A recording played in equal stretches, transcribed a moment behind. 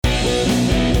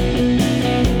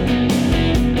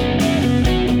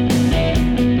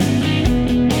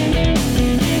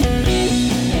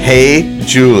Hey,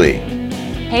 Julie.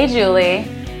 Hey, Julie.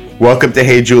 Welcome to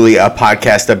Hey, Julie, a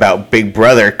podcast about Big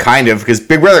Brother, kind of, because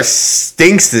Big Brother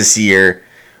stinks this year.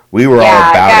 We were all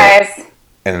about guys, it.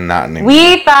 And not anymore.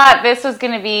 We thought this was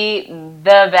going to be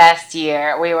the best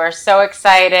year. We were so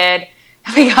excited.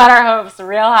 We got our hopes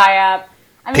real high up.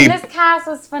 I mean, this cast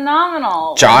was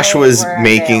phenomenal. Josh was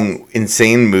making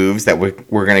insane moves that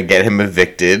were going to get him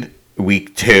evicted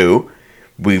week 2.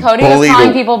 Cody was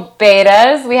calling people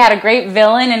betas. We had a great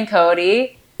villain in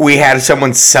Cody. We had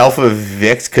someone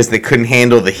self-evict because they couldn't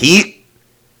handle the heat.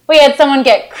 We had someone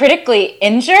get critically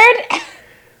injured.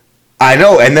 I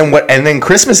know, and then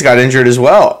Christmas got injured as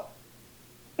well.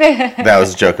 That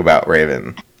was a joke about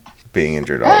Raven being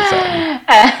injured all the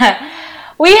time.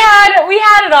 We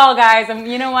had it all, guys. And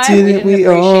you know what? Didn't we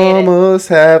almost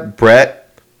have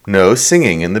Brett? No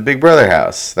singing in the Big Brother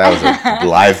house. That was a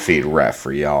live feed ref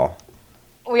for y'all.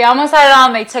 We almost had it all,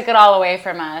 and they took it all away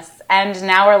from us. And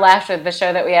now we're left with the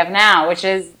show that we have now, which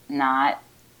is not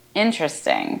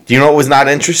interesting. Do you know what was not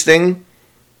interesting?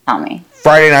 Tell me.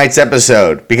 Friday night's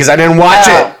episode, because I didn't watch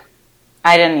it.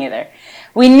 I didn't either.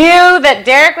 We knew that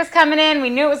Derek was coming in. We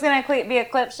knew it was going to be a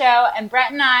clip show. And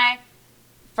Brett and I,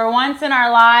 for once in our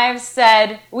lives,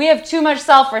 said, we have too much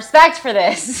self-respect for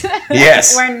this.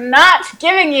 Yes. We're not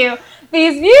giving you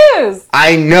these views.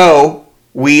 I know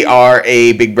we are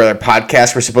a Big Brother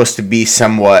podcast. We're supposed to be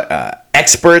somewhat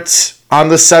experts on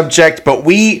the subject, but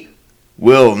we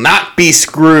will not be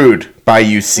screwed by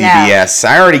you, CBS. No.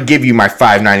 I already give you my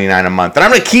 $5.99 a month, and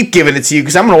I'm going to keep giving it to you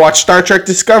because I'm going to watch Star Trek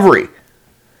Discovery.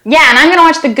 Yeah, and I'm going to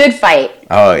watch The Good Fight.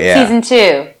 Oh, yeah. Season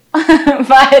 2.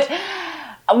 But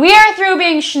we are through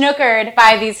being schnookered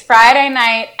by these Friday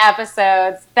night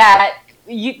episodes that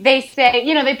they say,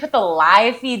 they put the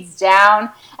live feeds down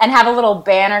and have a little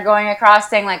banner going across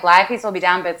saying, like, live feeds will be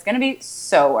down, but it's going to be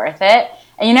so worth it.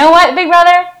 And you know what, Big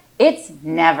Brother? It's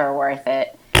never worth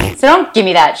it. So don't give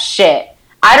me that shit.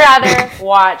 I'd rather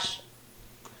watch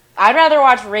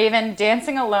Raven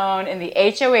dancing alone in the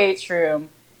HOH room,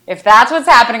 if that's what's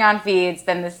happening on feeds,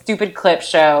 than the stupid clip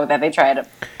show that they try to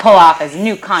pull off as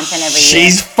new content every year.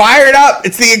 She's fired up.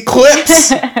 It's the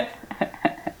eclipse.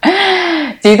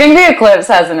 Do you think the eclipse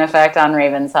has an effect on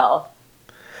Raven's health?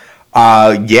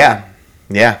 Yeah.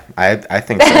 I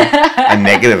think so. A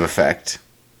negative effect.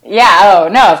 Yeah,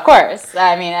 no, of course.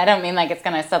 I mean, I don't mean like it's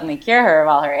going to suddenly cure her of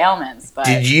all her ailments, but...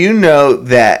 Did you know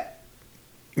that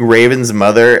Raven's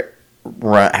mother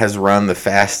has run the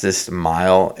fastest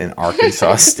mile in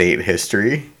Arkansas state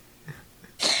history?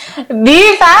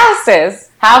 The fastest?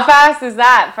 How fast is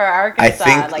that for Arkansas?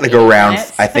 I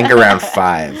think around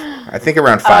 5. I think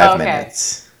around 5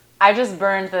 minutes. I just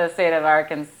burned the state of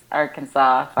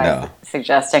Arkansas by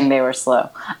suggesting they were slow.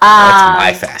 That's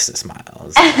my fastest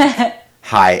mile.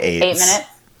 High 8s. 8 minutes.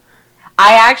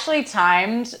 I actually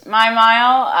timed my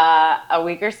mile a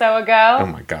week or so ago. Oh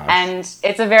my gosh. And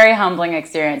it's a very humbling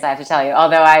experience, I have to tell you.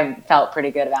 Although I felt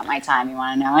pretty good about my time. You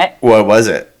want to know it? What was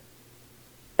it?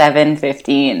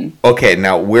 7:15. Okay,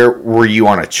 now were you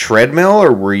on a treadmill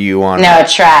or were you on a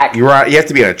track? You have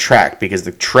to be on a track because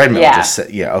the treadmill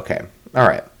okay. All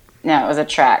right. No, it was a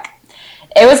track.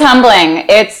 It was humbling.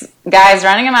 It's, guys,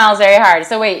 running a mile is very hard.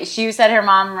 So wait, she said her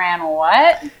mom ran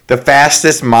what? The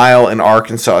fastest mile in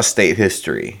Arkansas state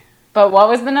history. But what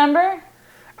was the number?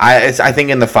 I think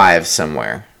in the 5s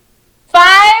somewhere.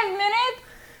 5 minutes?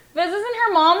 But isn't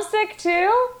her mom sick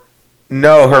too?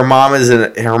 No, her mom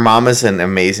is an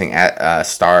amazing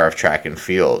star of track and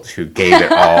field who gave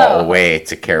it all away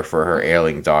to care for her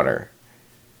ailing daughter.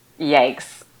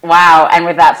 Yikes. Wow, and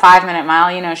with that 5 minute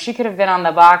mile, she could have been on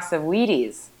the box of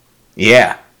Wheaties.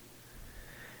 Yeah.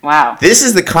 Wow. This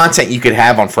is the content you could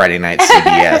have on Friday night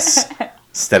CBS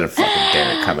instead of fucking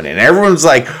Derek coming in. Everyone's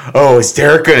like, oh, is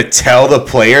Derek going to tell the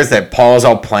players that Paul's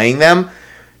all playing them?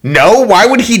 No, why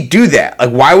would he do that?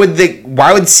 Like, why would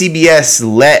CBS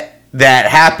let that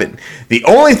happen? The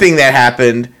only thing that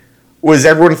happened was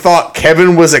everyone thought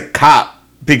Kevin was a cop.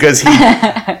 Because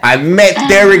I met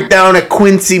Derek down at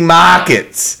Quincy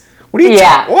Markets. What are you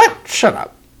talking? What? Shut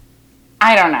up.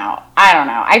 I don't know.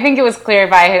 I think it was clear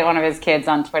by one of his kids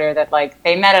on Twitter that, like,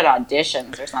 they met at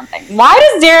auditions or something. Why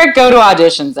does Derek go to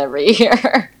auditions every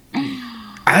year?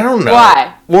 I don't know.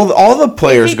 Why? Well, all the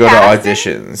players go to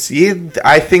auditions. Yeah,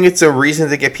 I think it's a reason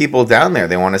to get people down there.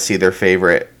 They want to see their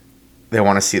favorite.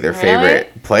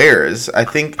 Favorite players. I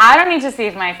don't need to see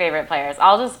my favorite players.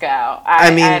 I'll just go.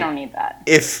 I don't need that.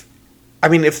 If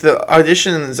the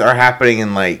auditions are happening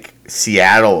in like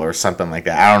Seattle or something like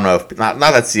that, I don't know if not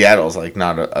that Seattle's like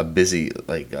not a busy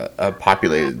like a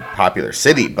popular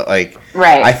city, but like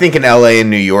right. I think in LA and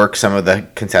New York some of the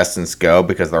contestants go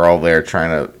because they're all there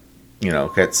trying to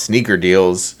get sneaker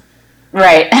deals.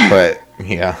 Right. But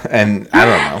yeah, and I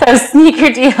don't know. Those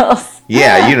sneaker deals.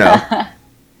 Yeah, you know.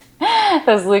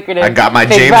 Those lucrative. I got my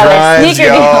Big James Brother Ryans,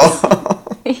 sneaker y'all.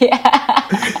 deals. Yeah.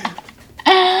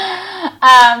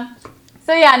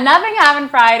 So yeah, nothing happened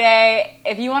Friday.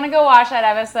 If you want to go watch that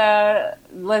episode,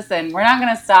 listen, we're not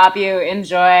going to stop you.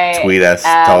 Enjoy. Tweet us.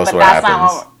 Tell us what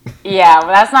happens.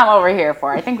 But that's not what we're here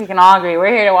for. I think we can all agree.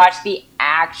 We're here to watch the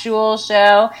actual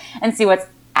show and see what's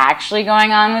actually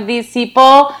going on with these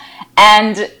people.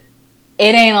 And it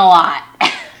ain't a lot.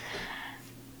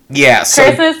 Yeah. So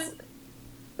Christmas,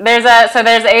 there's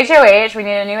HOH. We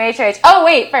need a new HOH. Oh,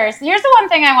 wait, first, here's the one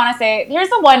thing I want to say. Here's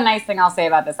the one nice thing I'll say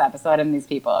about this episode and these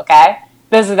people, okay?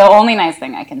 This is the only nice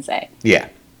thing I can say. yeah.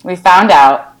 We found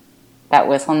out that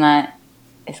Whistlenut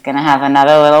is going to have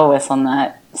another little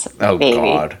Whistlenut baby.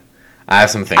 Oh, God. I have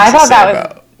some things to say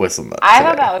about Whistlenut I today.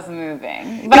 thought that was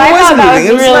moving. But I thought that was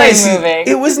really nice. moving.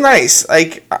 It was nice.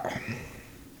 Like,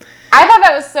 I thought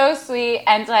that was so sweet,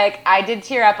 and like I did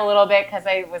tear up a little bit because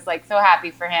I was like so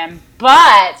happy for him.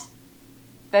 But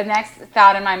the next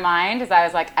thought in my mind is I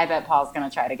was like, I bet Paul's gonna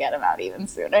try to get him out even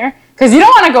sooner because you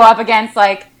don't want to go up against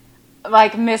like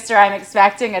Mr. I'm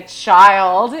expecting a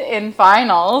child in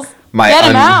finals. Get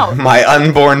him out. My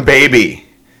unborn baby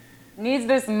Needs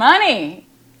this money.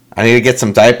 I need to get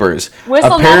some diapers.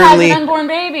 Whistlenut has an unborn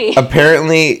baby.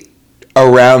 Apparently,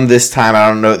 around this time, I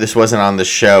don't know, this wasn't on the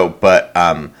show, but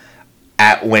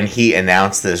when he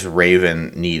announced this,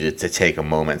 Raven needed to take a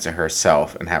moment to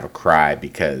herself and have a cry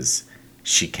because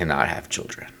she cannot have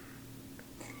children.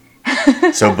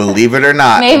 So believe it or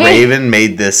not, Raven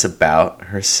made this about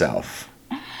herself.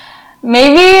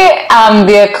 Maybe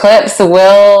the eclipse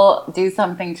will do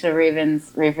something to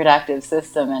Raven's reproductive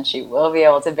system and she will be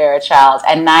able to bear a child.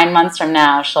 And 9 months from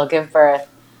now, she'll give birth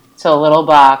to a little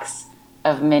box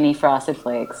of mini Frosted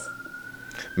Flakes.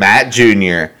 Matt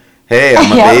Jr. Hey,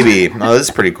 I'm a baby. Oh, this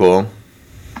is pretty cool.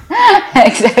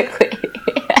 Exactly.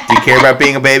 Do you care about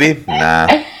being a baby? Nah.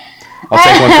 I'll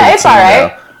take one for the It's team, all right.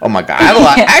 though. Oh my God.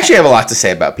 I actually have a lot to say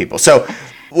about people. So,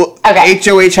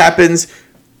 HOH happens.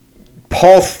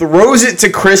 Paul throws it to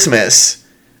Christmas.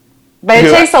 But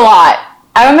it takes a lot.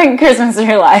 I don't think Christmas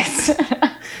realized.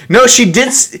 No, she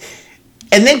did.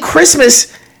 And then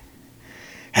Christmas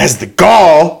has the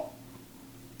gall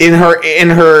in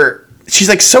her. She's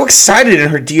like so excited in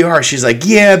her DR. She's like,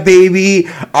 yeah, baby,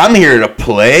 I'm here to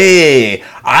play.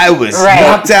 I was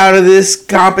knocked out of this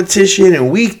competition in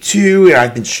week 2, and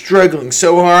I've been struggling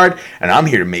so hard, and I'm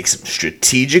here to make some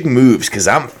strategic moves because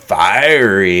I'm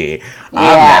fiery. I'm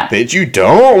that bitch you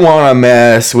don't want to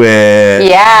mess with.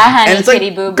 Yeah, honey, and it's kitty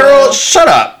like, boo boo. Girl, shut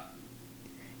up.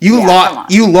 You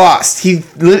lost. He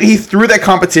threw that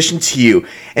competition to you.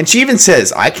 And she even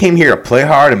says, I came here to play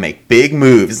hard and make big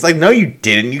moves. It's like, no, you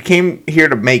didn't. You came here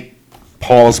to make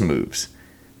Paul's moves.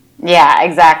 Yeah,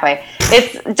 exactly.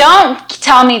 Don't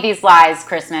tell me these lies,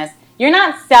 Christmas. You're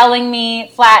not selling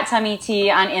me flat tummy tea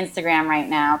on Instagram right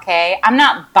now, okay? I'm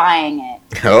not buying it.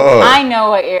 Oh. I know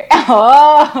what you're...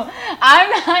 Oh, I'm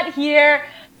not here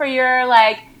for your,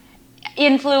 like,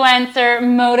 influencer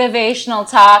motivational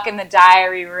talk in the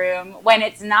diary room when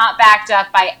it's not backed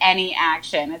up by any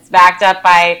action. It's backed up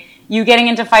by you getting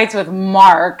into fights with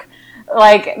Mark,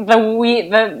 like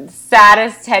the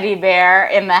saddest teddy bear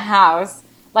in the house.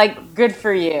 Like, good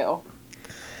for you.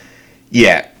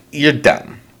 Yeah, you're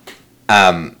dumb.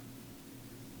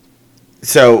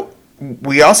 So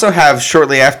we also have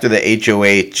shortly after the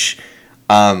HOH,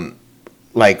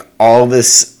 like all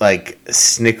this like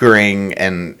snickering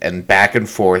and back and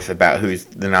forth about who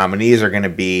the nominees are going to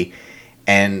be,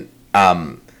 and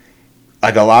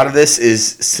like a lot of this is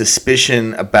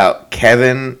suspicion about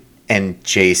Kevin and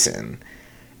Jason.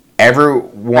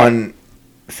 Everyone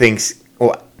thinks,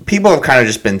 well, people have kind of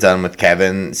just been done with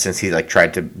Kevin since he like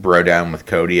tried to bro down with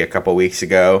Cody a couple weeks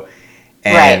ago,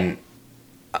 and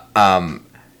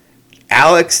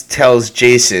Alex tells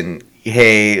Jason,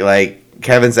 hey, like,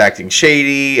 Kevin's acting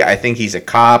shady. I think he's a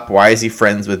cop. Why is he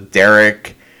friends with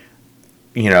Derek?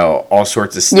 You know, all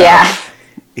sorts of stuff. Yeah.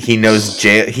 He knows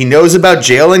jail. He knows about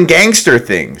jail and gangster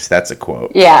things. That's a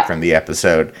quote from the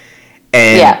episode.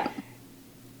 And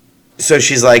so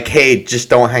she's like, hey, just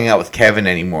don't hang out with Kevin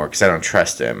anymore because I don't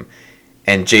trust him.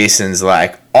 And Jason's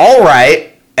like, all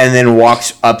right. And then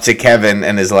walks up to Kevin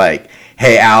and is like,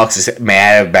 hey, Alex is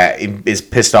mad about, is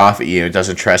pissed off at you,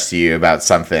 doesn't trust you about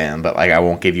something, but like I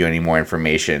won't give you any more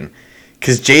information.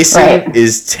 Because Jason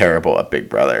is terrible at Big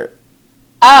Brother.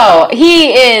 Oh,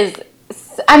 he is.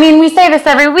 I mean, we say this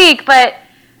every week, but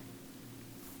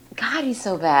God, he's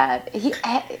so bad. He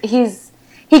can't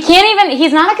even.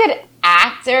 He's not a good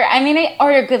actor. I mean,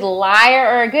 or a good liar,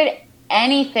 or a good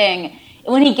anything.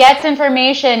 when he gets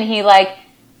information, he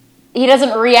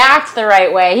doesn't react the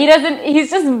right way. He's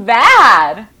just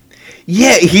bad.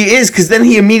 Yeah, he is, because then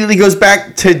he immediately goes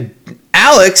back to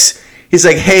Alex. He's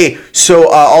like, hey, so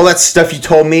all that stuff you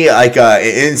told me, like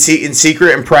in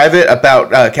secret and private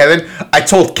about Kevin, I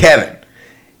told Kevin.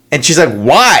 And she's like,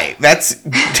 why? That's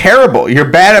terrible. You're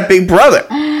bad at Big Brother.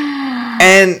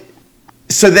 And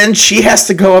so then she has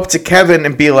to go up to Kevin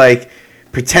and be like,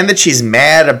 pretend that she's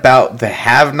mad about the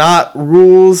have-not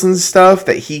rules and stuff,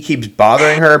 that he keeps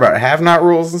bothering her about have-not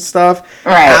rules and stuff.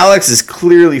 Right. Alex is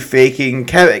clearly faking.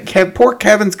 Poor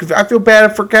Kevin's... I feel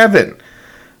bad for Kevin.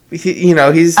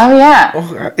 He's... Oh, yeah.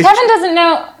 Kevin doesn't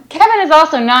know... Kevin is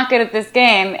also not good at this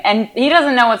game, and he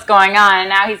doesn't know what's going on, and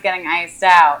now he's getting iced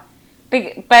out.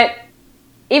 But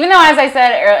even though, as I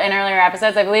said in earlier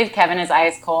episodes, I believe Kevin is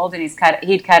ice cold, and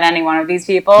he'd cut any one of these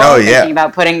people. Oh, yeah. Thinking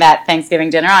about putting that Thanksgiving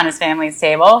dinner on his family's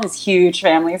table, his huge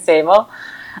family's table.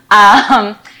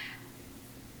 I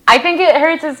think it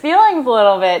hurts his feelings a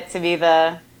little bit to be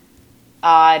the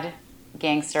odd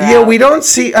gangster. Yeah, we don't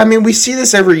see... I mean, we see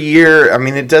this every year. I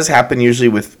mean, it does happen usually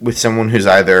with someone who's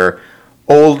either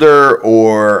older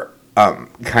or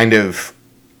kind of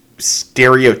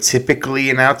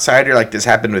stereotypically an outsider. Like this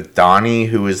happened with Donnie,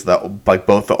 who was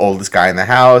both the oldest guy in the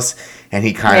house, and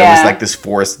he kind of was like this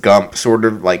Forrest Gump sort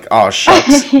of like, oh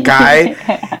shucks guy,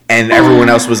 and everyone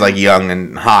else was like young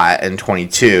and hot and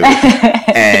 22.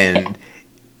 And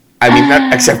I mean,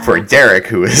 not except for Derek,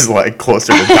 who is like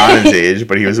closer to Donna's age,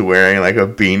 but he was wearing like a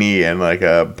beanie and like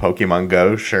a Pokemon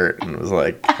Go shirt and was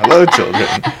like, hello children.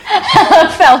 Hello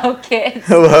fellow kids.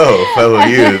 Hello fellow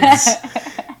youths.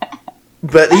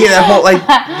 But yeah, that whole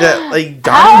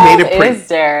Donnie made it pretty. How old is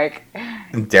Derek?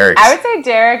 I would say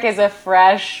Derek is a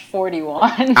fresh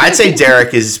 41. I'd say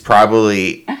Derek is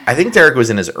probably. I think Derek was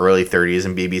in his early 30s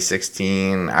in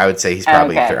BB16. I would say he's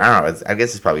probably. Okay. I don't know. I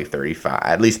guess he's probably 35,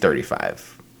 at least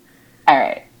 35. All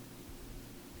right.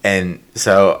 And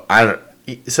so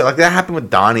So like that happened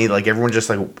with Donnie. Like everyone just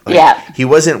like yeah. He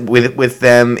wasn't with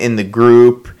them in the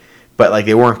group. But, like,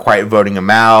 they weren't quite voting him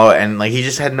out, and, like, he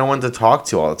just had no one to talk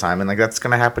to all the time, and, like, that's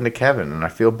going to happen to Kevin, and I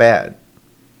feel bad.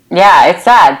 Yeah, it's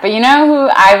sad. But you know who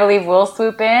I believe will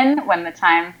swoop in when the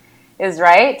time is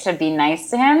right to be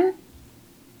nice to him?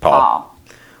 Paul.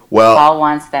 Well, Paul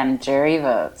wants them jury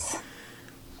votes.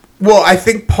 Well, I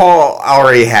think Paul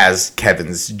already has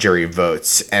Kevin's jury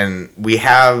votes, and we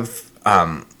have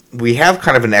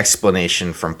kind of an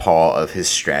explanation from Paul of his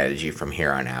strategy from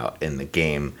here on out in the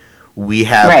game. We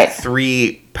have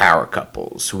three power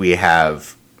couples. We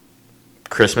have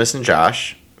Christmas and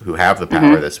Josh, who have the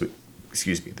power this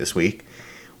week.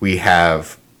 We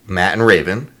have Matt and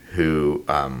Raven, who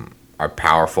are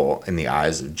powerful in the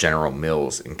eyes of General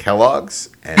Mills and Kellogg's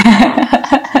and the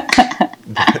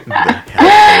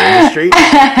healthcare industry.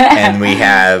 And we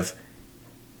have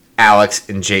Alex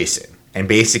and Jason. And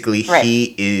basically,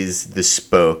 he is the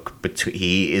spoke between.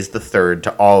 He is the third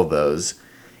to all of those.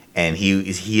 And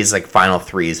he is like final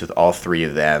threes with all three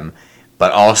of them,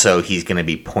 but also he's going to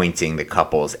be pointing the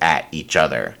couples at each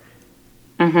other,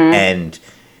 and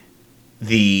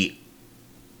which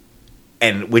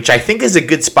I think is a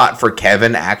good spot for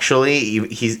Kevin. Actually,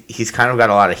 he's kind of got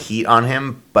a lot of heat on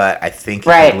him, but I think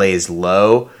if he lays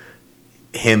low,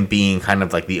 him being kind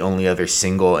of like the only other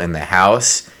single in the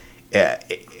house,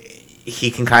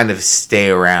 he can kind of stay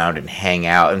around and hang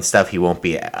out and stuff. He won't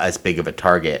be as big of a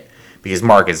target. Because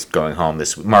Mark is going home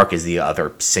this week. Mark is the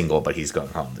other single, but he's going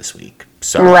home this week.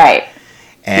 So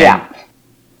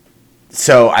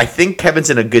So I think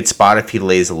Kevin's in a good spot if he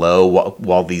lays low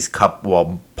while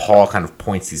Paul kind of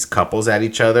points these couples at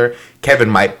each other. Kevin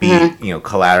might be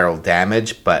collateral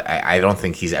damage, but I don't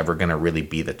think he's ever going to really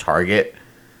be the target.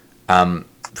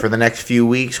 For the next few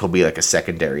weeks, he'll be like a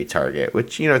secondary target,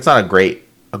 which it's not a great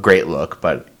look,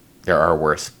 but there are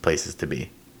worse places to be.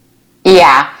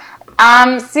 Yeah.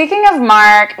 Speaking of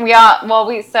Mark,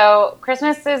 so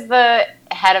Christmas is the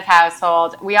head of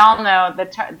household. We all know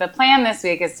the plan this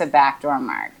week is to backdoor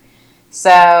Mark.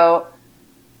 So,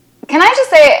 can I just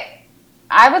say,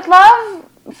 I would love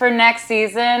for next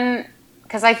season,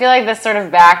 because I feel like this sort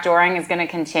of backdooring is going to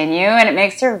continue, and it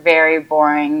makes for very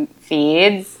boring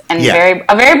feeds and a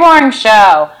very boring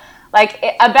show. Like,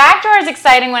 a backdoor is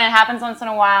exciting when it happens once in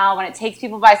a while, when it takes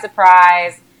people by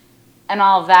surprise, and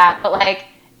all of that. But like,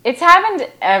 it's happened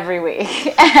every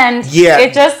week, and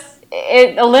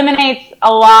it eliminates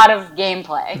a lot of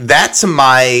gameplay. That's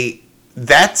my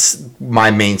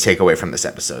main takeaway from this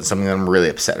episode. Something that I'm really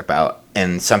upset about,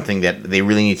 and something that they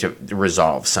really need to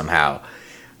resolve somehow.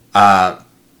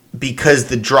 Because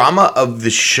the drama of the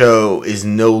show is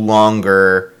no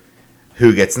longer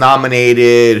who gets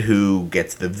nominated, who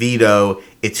gets the veto.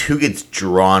 It's who gets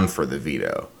drawn for the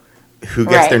veto, who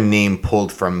gets their name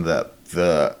pulled from the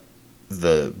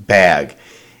bag.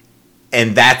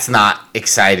 And that's not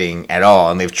exciting at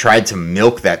all. And they've tried to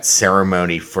milk that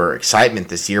ceremony for excitement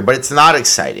this year, but it's not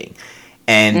exciting.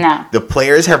 And the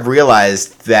players have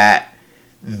realized that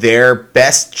their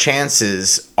best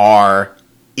chances are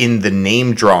in the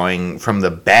name drawing from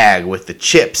the bag with the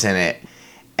chips in it.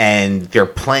 And they're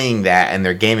playing that and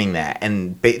they're gaming that.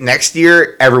 And next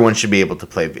year, everyone should be able to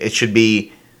play. It should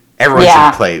be...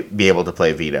 Everyone should be able to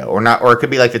play veto, or not, or it could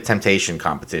be like the temptation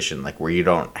competition, like where you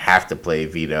don't have to play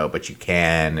veto, but you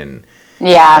can, and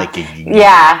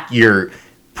you're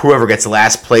whoever gets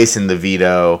last place in the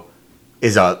veto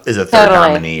is a third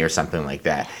nominee or something like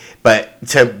that. But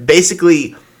to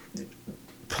basically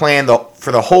plan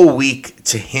for the whole week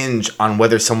to hinge on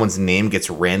whether someone's name gets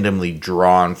randomly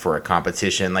drawn for a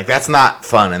competition, like that's not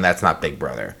fun and that's not Big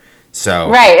Brother.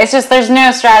 So it's just there's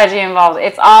no strategy involved.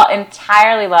 It's all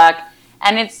entirely luck,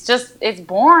 and it's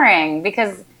boring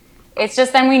because it's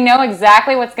just then we know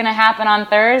exactly what's going to happen on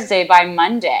Thursday by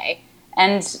Monday,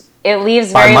 and it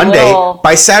leaves very little.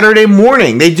 By Saturday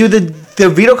morning. They do the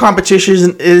veto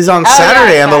competition is on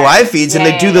Saturday on the live feeds, and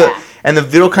they do and the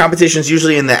veto competition is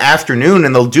usually in the afternoon,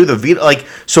 and they'll do the veto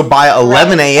so by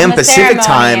 11 a.m. Pacific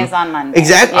time. Is on Monday.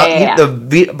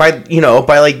 Exactly.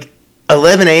 By like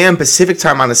 11 a.m. Pacific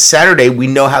time on a Saturday, we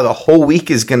know how the whole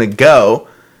week is going to go.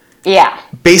 Yeah.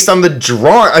 Based on the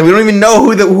draw. We don't even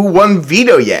know who won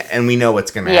veto yet, and we know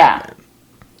what's going to happen.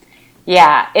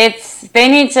 Yeah. They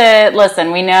need to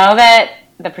listen. We know that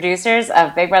the producers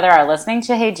of Big Brother are listening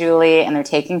to Hey Julie, and they're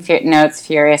taking notes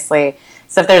furiously.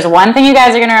 So if there's one thing you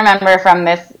guys are going to remember from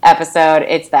this episode,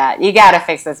 it's that. You got to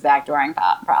fix this backdooring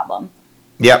problem.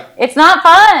 Yep. It's not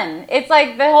fun. It's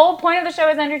like the whole point of the show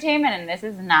is entertainment, and this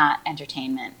is not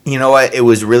entertainment. You know what? It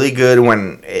was really good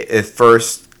when it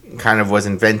first kind of was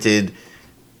invented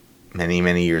many,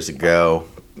 many years ago.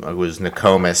 It was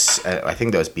Nokomis. I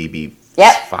think that was BB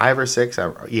 5 or 6.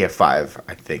 5,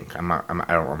 I think. I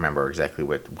don't remember exactly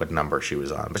what number she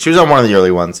was on. But she was on one of the early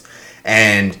ones.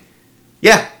 And,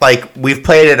 we've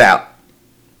played it out.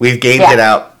 We've gamed it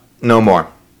out. No more.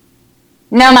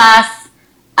 No mas.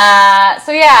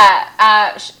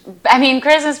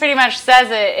 Christmas pretty much says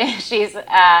it.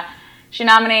 She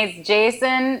nominates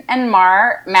Jason and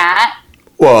Matt.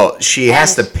 Well, she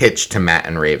has to pitch to Matt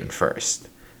and Raven first.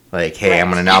 Like, hey,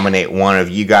 I'm going to nominate one of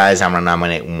you guys. I'm going to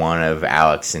nominate one of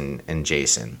Alex and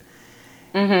Jason.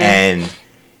 Mm-hmm. And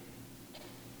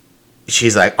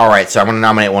she's like, all right, so I'm going to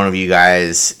nominate one of you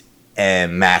guys.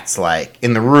 And Matt's like,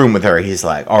 in the room with her, he's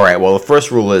like, all right, well, the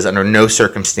first rule is under no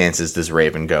circumstances does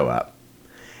Raven go up.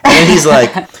 And he's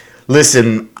like,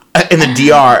 listen, in the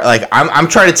DR, like, I'm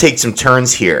trying to take some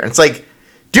turns here. And it's like,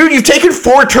 dude, you've taken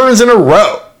 4 turns in a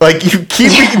row. Like, you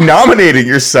keep nominating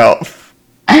yourself.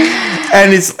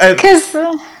 And it's... And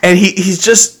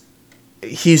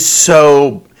he's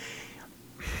so...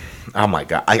 Oh, my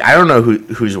God. I don't know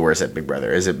who's worse at Big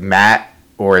Brother. Is it Matt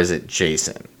or is it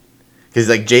Jason? Because,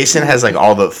 like, Jason has, like,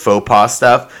 all the faux pas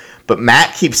stuff. But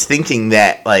Matt keeps thinking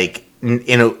that, like,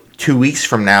 2 weeks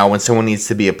from now, when someone needs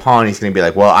to be a pawn, he's going to be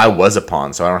like, well, I was a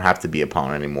pawn, so I don't have to be a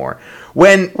pawn anymore.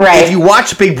 When, if you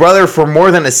watch Big Brother for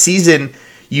more than a season,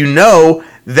 you know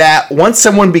that once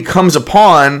someone becomes a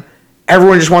pawn,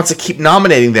 everyone just wants to keep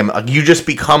nominating them. Like, you just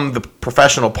become the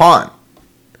professional pawn.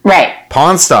 Right.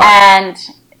 Pawn star. And,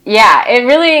 yeah, it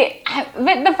really...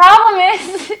 But the problem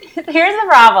is... Here's the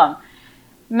problem.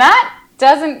 Matt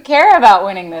doesn't care about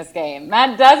winning this game.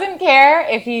 Matt doesn't care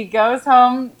if he goes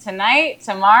home tonight,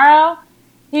 tomorrow.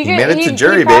 He made it to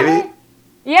jury, baby.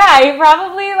 Yeah, he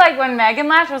probably, like, when Megan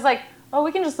left, was like, oh,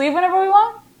 we can just leave whenever we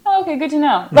want? Oh, okay, good to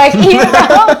know. Like, he just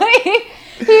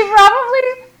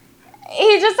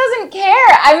doesn't care.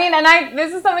 I mean,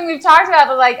 this is something we've talked about,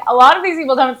 but, like, a lot of these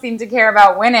people don't seem to care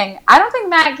about winning. I don't think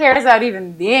Matt cares about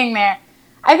even being there.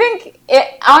 I think,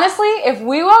 honestly, if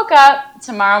we woke up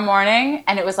tomorrow morning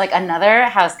and it was like another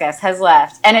house guest has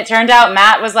left, and it turned out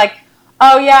Matt was like,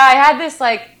 oh, yeah, I had this,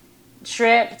 like,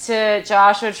 trip to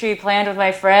Joshua Tree planned with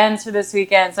my friends for this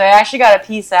weekend, so I actually got to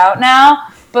peace out now.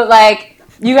 But, like,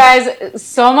 you guys,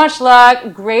 so much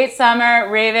luck. Great summer.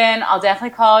 Raven, I'll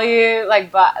definitely call you.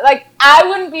 Like, I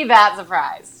wouldn't be that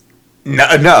surprised. No,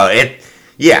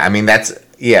 I mean, that's,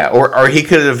 yeah. Or he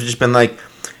could have just been like,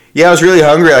 yeah, I was really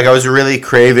hungry. Like, I was really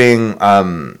craving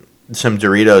some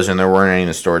Doritos, and there weren't any in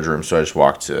the storage room, so I just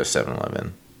walked to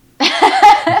 7-Eleven.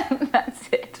 That's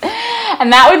it.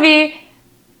 And that would be,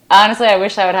 honestly, I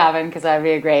wish that would happen, because that would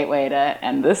be a great way to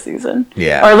end this season.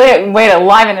 Yeah. Or way to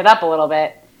liven it up a little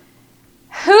bit.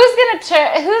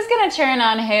 Who's gonna turn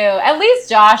on who? At least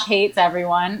Josh hates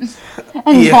everyone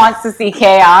and wants to see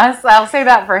chaos. I'll say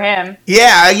that for him.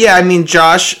 Yeah. I mean,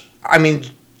 Josh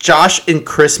in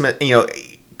Christmas.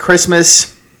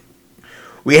 Christmas.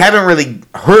 We haven't really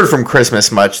heard from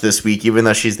Christmas much this week, even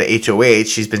though she's the HOH.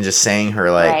 She's been just saying her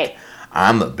like, right.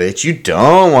 I'm a bitch you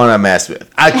don't want to mess with.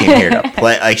 I came here to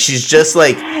play. Like she's just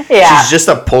like she's just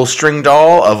a pull string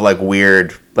doll of like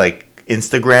weird like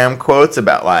Instagram quotes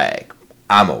about like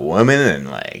I'm a woman and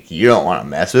like you don't want to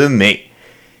mess with me. She's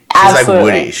Absolutely. Like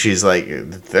Woody. She's like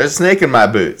there's a snake in my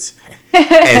boots.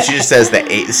 And she just says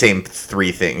the same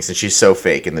three things and she's so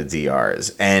fake in the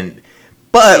DRs.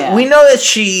 But we know that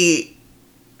she's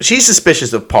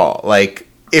suspicious of Paul. Like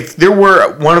if there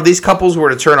were one of these couples were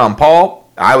to turn on Paul,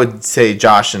 I would say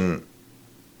Josh and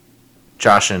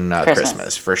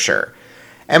Christmas for sure.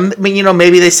 And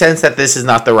maybe they sense that this is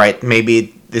not the right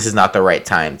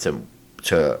time to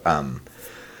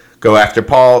go after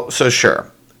Paul. So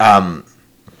sure. Can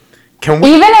we?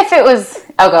 Even if it was,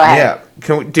 go ahead.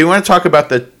 Yeah. Do you want to talk about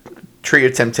the Tree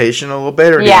of Temptation a little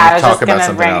bit, or do you want to talk about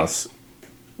something else?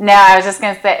 No, I was just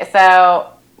gonna say so.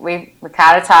 We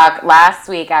gotta talk. Last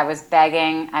week I was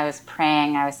begging, I was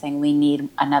praying, I was saying we need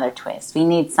another twist. We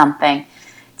need something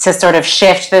to sort of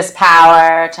shift this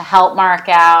power, to help mark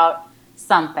out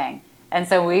something. And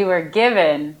so we were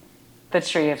given the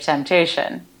Tree of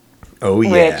Temptation. Oh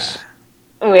yeah.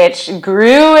 Which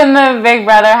grew in the Big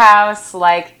Brother house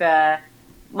like the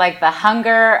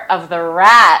hunger of the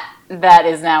rat that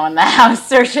is now in the house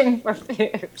searching for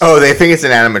food. Oh, they think it's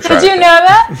an animatronic. Did you know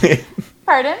that?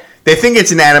 Pardon? They think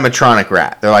it's an animatronic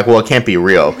rat. They're like, well, it can't be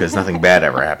real because nothing bad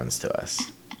ever happens to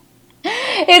us.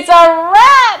 It's a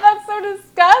rat! That's so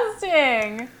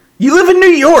disgusting. You live in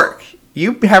New York.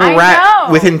 You have a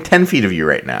rat within 10 feet of you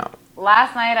right now.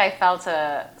 Last night I felt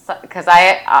because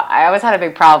I always had a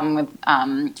big problem with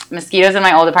mosquitoes in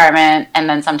my old apartment and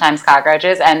then sometimes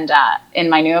cockroaches. And in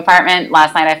my new apartment,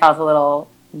 last night I felt a little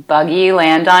buggy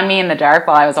land on me in the dark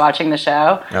while I was watching the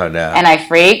show. Oh, no. And I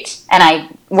freaked. And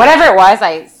whatever it was,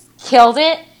 I killed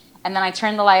it. And then I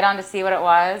turned the light on to see what it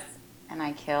was. And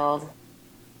I killed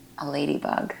a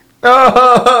ladybug.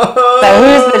 Oh. So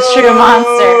who's the true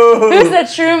monster? Who's the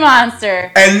true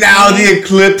monster? And now the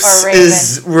eclipse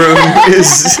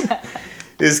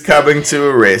is coming to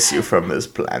erase you from this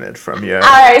planet, from your. All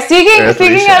right, speaking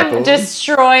of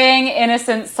destroying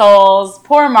innocent souls,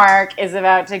 poor Mark is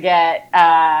about to get.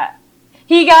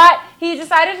 He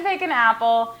decided to take an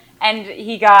apple, and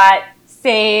he got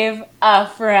save a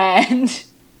friend.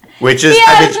 Which is,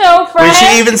 no friends. Which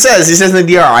he even says. He says in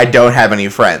the DR, I don't have any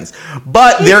friends.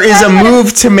 But there is a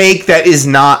move to make that is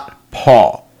not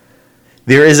Paul.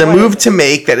 There is a move to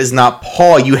make that is not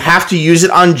Paul. You have to use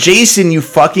it on Jason, you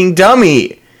fucking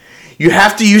dummy. You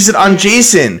have to use it on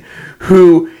Jason,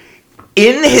 who,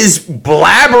 in his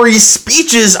blabbery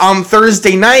speeches on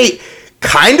Thursday night,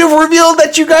 kind of revealed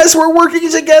that you guys were working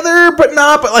together, but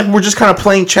not. But like we're just kind of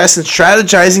playing chess and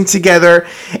strategizing together.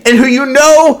 And who you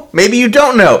know, maybe you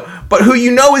don't know, but who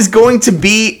you know is going to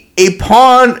be a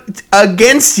pawn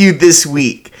against you this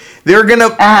week. They're gonna.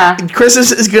 Chris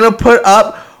is gonna put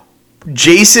up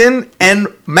Jason and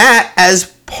Matt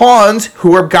as pawns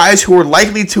who are guys who are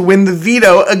likely to win the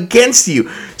veto against you.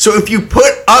 So if you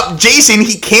put up Jason,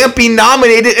 he can't be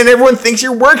nominated and everyone thinks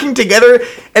you're working together,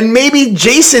 and maybe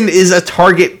Jason is a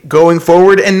target going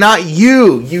forward and not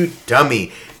you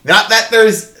dummy. Not that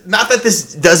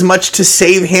this does much to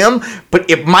save him, but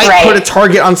it might put a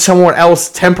target on someone else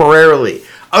temporarily.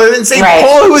 Other than saying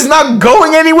Paul, who is not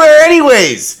going anywhere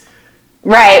anyways.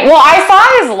 Right. Well, I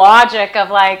saw his logic of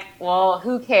like, well,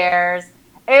 who cares?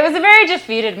 It was a very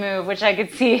defeated move, which I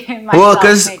could see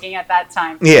myself making at that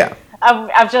time. Yeah.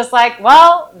 Of just like,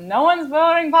 well, no one's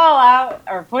voting Paul out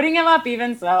or putting him up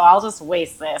even, so I'll just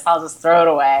waste this. I'll just throw it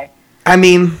away. I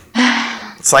mean,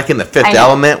 it's like in The Fifth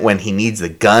Element when he needs the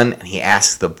gun and he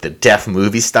asks the deaf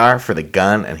movie star for the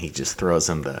gun and he just throws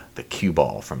him the cue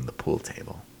ball from the pool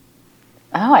table.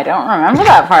 Oh, I don't remember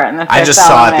that part in The Fifth Element. I just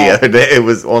saw it the other day. It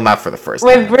was, well, not for the first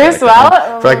time. With Bruce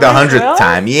Willis? For like the 100th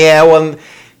time. Yeah, well,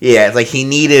 yeah, it's like he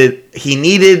needed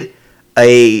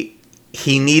a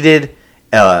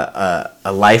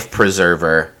life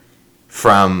preserver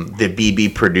from the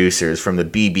BB producers, from the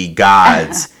BB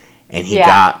gods, and he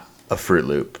got a Fruit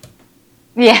Loop.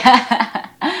 Yeah.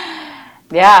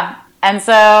 Yeah. And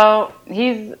so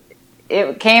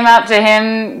it came up to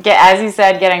him, as he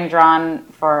said, getting drawn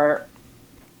for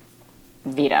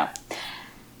veto.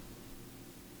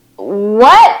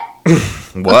 What?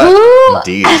 What? Who?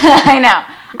 Indeed. I know.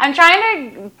 I'm trying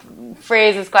to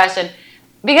phrase this question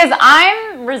because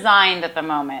I'm resigned at the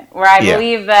moment where I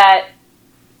believe that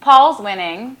Paul's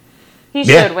winning. He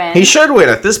should win. He should win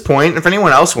at this point. If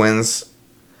anyone else wins,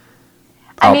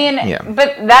 but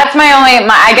that's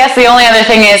I guess the only other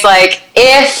thing is, like,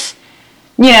 if,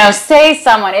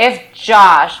 if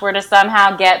Josh were to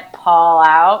somehow get Paul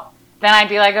out, then I'd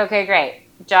be like, okay, great.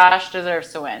 Josh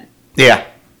deserves to win. Yeah.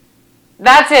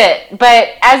 That's it. But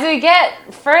as we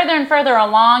get further and further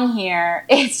along here,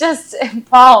 it's just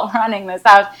Paul running this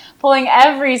house, pulling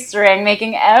every string,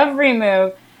 making every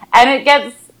move, and it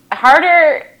gets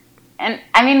harder. And,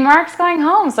 Mark's going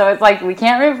home, so it's like we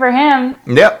can't root for him.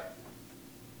 Yep.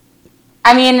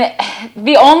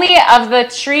 The only of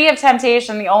the Tree of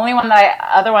Temptation, the only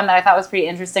other one that I thought was pretty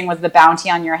interesting was the Bounty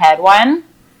on Your Head one.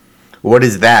 What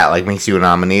is that? Like, makes you a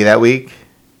nominee that week?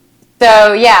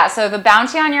 So the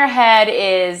Bounty on Your Head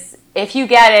is, if you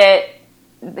get it,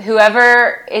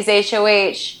 whoever is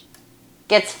HOH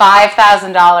gets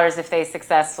 $5,000 if they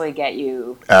successfully get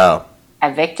you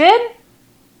evicted.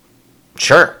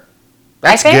 Sure.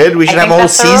 That's good. We should have a whole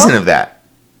season of that.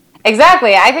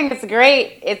 Exactly. I think it's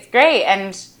great. It's great.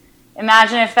 And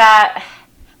imagine if that...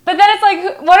 But then it's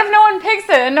like, what if no one picks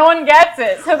it and no one gets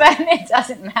it? So then it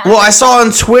doesn't matter. Well, I saw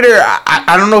on Twitter,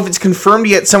 I don't know if it's confirmed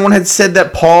yet, someone had said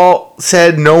that Paul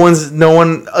said no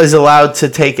one is allowed to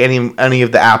take any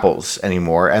of the apples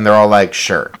anymore. And they're all like,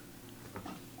 sure.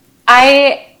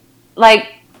 I,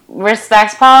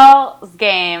 respect Paul's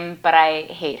game, but I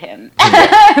hate him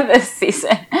this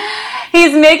season.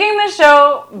 He's making the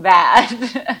show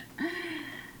bad.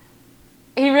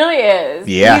 He really is.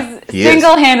 Yeah, He's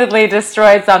single-handedly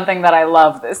destroyed something that I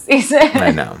love this season.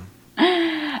 I know.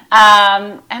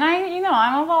 And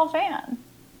I'm a Paul fan.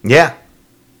 Yeah.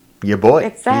 Your boy.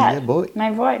 It's sad. Your boy.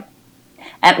 My boy.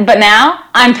 But now,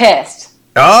 I'm pissed.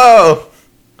 Oh!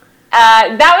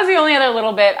 That was the only other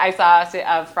little bit I saw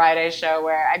of Friday's show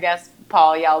where I guess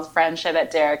Paul yelled friendship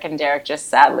at Derek, and Derek just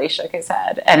sadly shook his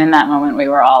head. And in that moment, we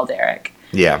were all Derek.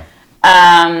 Yeah.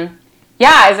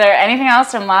 Is there anything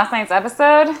else from last night's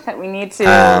episode that we need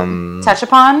to touch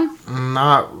upon?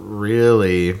 Not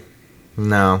really.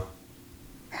 No.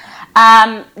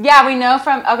 We know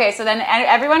from... Okay, so then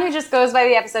everyone who just goes by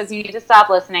the episodes, you need to stop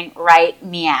listening right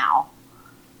meow.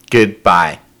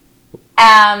 Goodbye.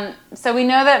 So we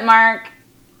know that Mark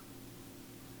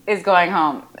is going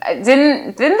home.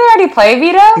 Didn't they already play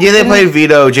Veto? Yeah, they played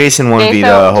Veto. Jason won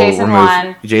Veto.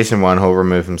 Jason won. He'll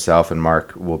remove himself, and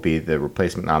Mark will be the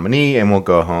replacement nominee, and we'll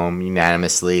go home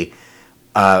unanimously.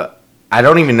 I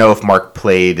don't even know if Mark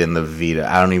played in the Veto.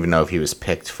 I don't even know if he was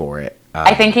picked for it.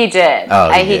 I think he did.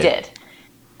 Oh, he did.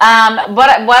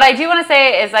 What I do want to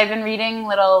say is I've been reading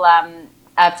little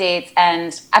updates,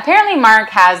 and apparently Mark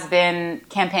has been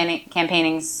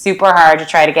campaigning super hard to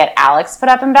try to get Alex put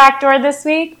up in Backdoor this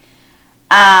week,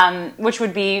 which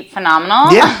would be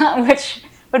phenomenal. Yeah. Which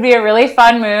would be a really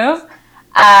fun move.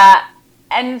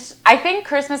 And I think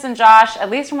Christmas and Josh, at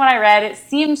least from what I read, it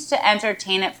seems to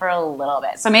entertain it for a little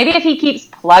bit. So maybe if he keeps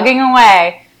plugging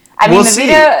away,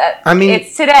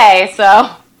 it's today, so.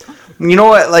 You know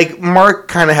what? Like, Mark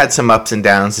kind of had some ups and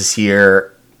downs this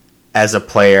year as a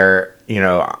player,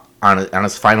 on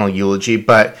his final eulogy,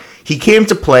 but he came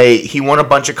to play. He won a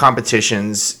bunch of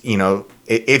competitions.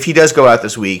 If he does go out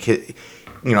this week,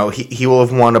 he will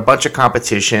have won a bunch of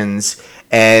competitions,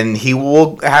 and he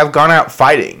will have gone out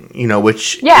fighting,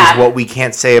 which is what we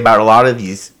can't say about a lot of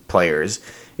these players,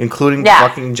 including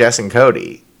fucking Jess and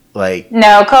Cody.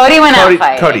 No, Cody went out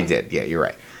fighting. Cody did. Yeah, you're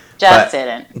right. Jess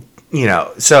didn't.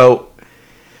 So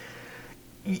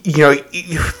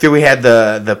we had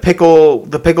the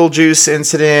pickle juice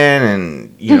incident,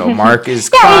 and Mark is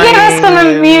crying he gave us some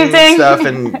amusing stuff,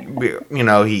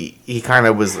 and he kind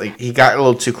of was like, he got a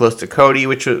little too close to Cody,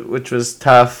 which was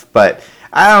tough, but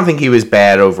I don't think he was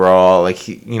bad overall. Like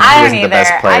he wasn't the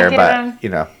best player, but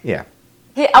yeah.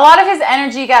 A lot of his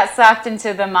energy got sucked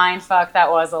into the mind fuck that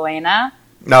was Elena.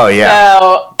 Oh yeah.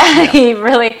 So he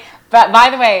really. But by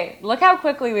the way, look how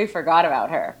quickly we forgot about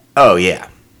her. Oh yeah.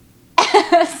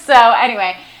 So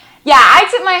anyway, I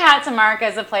tip my hat to Mark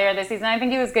as a player this season. I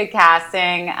think he was good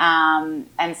casting.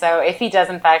 And so if he does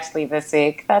in fact leave this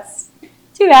week, that's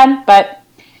too bad. But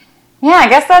yeah, I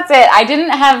guess that's it. I didn't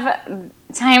have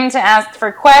time to ask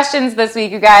for questions this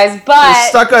week, you guys, but you're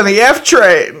stuck on the F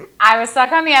train. I was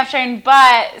stuck on the F train,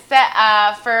 but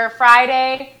for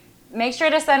Friday, make sure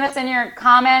to send us in your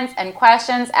comments and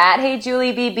questions at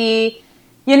HeyJulieBB.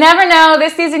 You never know.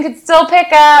 This season could still pick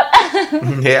up.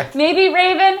 Yeah. Maybe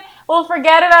Raven will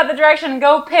forget about the direction and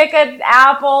go pick an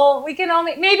apple.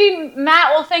 Maybe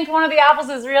Matt will think one of the apples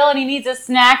is real and he needs a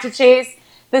snack to chase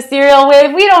the cereal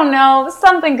with. We don't know.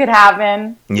 Something could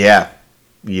happen. Yeah.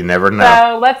 You never know.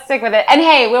 So let's stick with it. And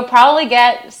hey, we'll probably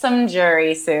get some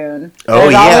jury soon. Oh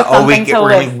There's yeah. always something to We're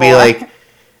live gonna be for.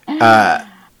 like,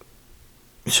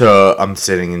 so I'm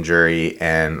sitting in jury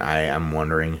and I am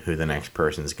wondering who the next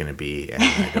person's gonna be, and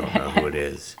I don't know who it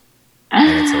is,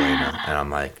 and it's Elena, and I'm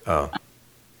like, oh,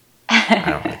 I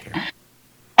don't really care.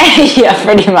 Yeah,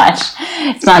 pretty much.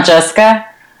 It's not Jessica,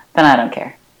 then I don't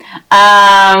care.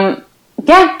 Yeah,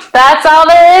 that's all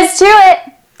there is to it.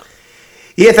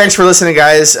 Yeah, thanks for listening,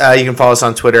 guys. You can follow us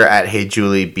on Twitter at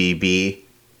HeyJulieBB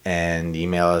and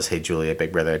email us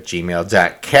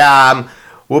heyjulie@bigbrother@gmail.com.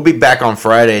 We'll be back on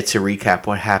Friday to recap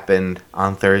what happened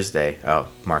on Thursday. Oh,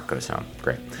 Mark goes home.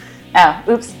 Great. Oh,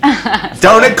 oops.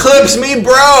 Don't eclipse me,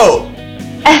 bro!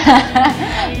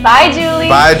 Bye, Julie.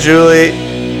 Bye, Julie.